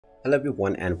Hello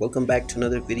everyone and welcome back to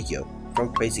another video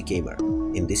from Crazy Gamer.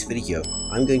 In this video,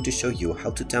 I'm going to show you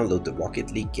how to download the Rocket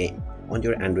League game on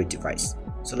your Android device.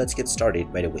 So let's get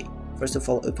started right away. First of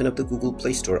all, open up the Google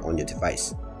Play Store on your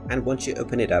device. And once you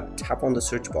open it up, tap on the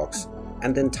search box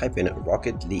and then type in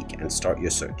Rocket League and start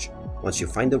your search. Once you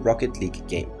find the Rocket League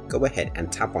game, go ahead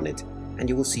and tap on it and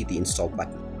you will see the install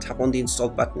button. Tap on the install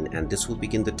button and this will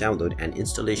begin the download and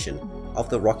installation of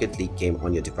the Rocket League game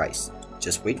on your device.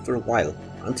 Just wait for a while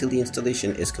until the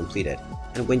installation is completed,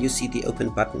 and when you see the open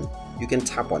button, you can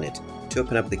tap on it to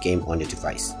open up the game on your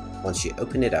device. Once you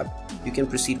open it up, you can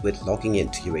proceed with logging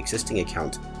into your existing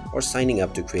account or signing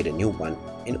up to create a new one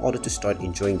in order to start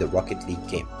enjoying the Rocket League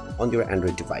game on your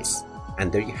Android device.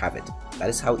 And there you have it. That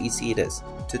is how easy it is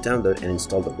to download and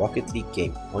install the Rocket League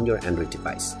game on your Android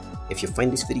device. If you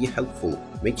find this video helpful,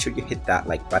 make sure you hit that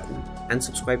like button and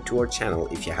subscribe to our channel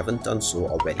if you haven't done so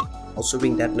already. Also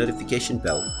ring that notification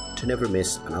bell to never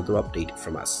miss another update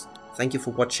from us. Thank you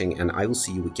for watching and I will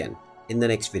see you again in the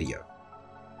next video.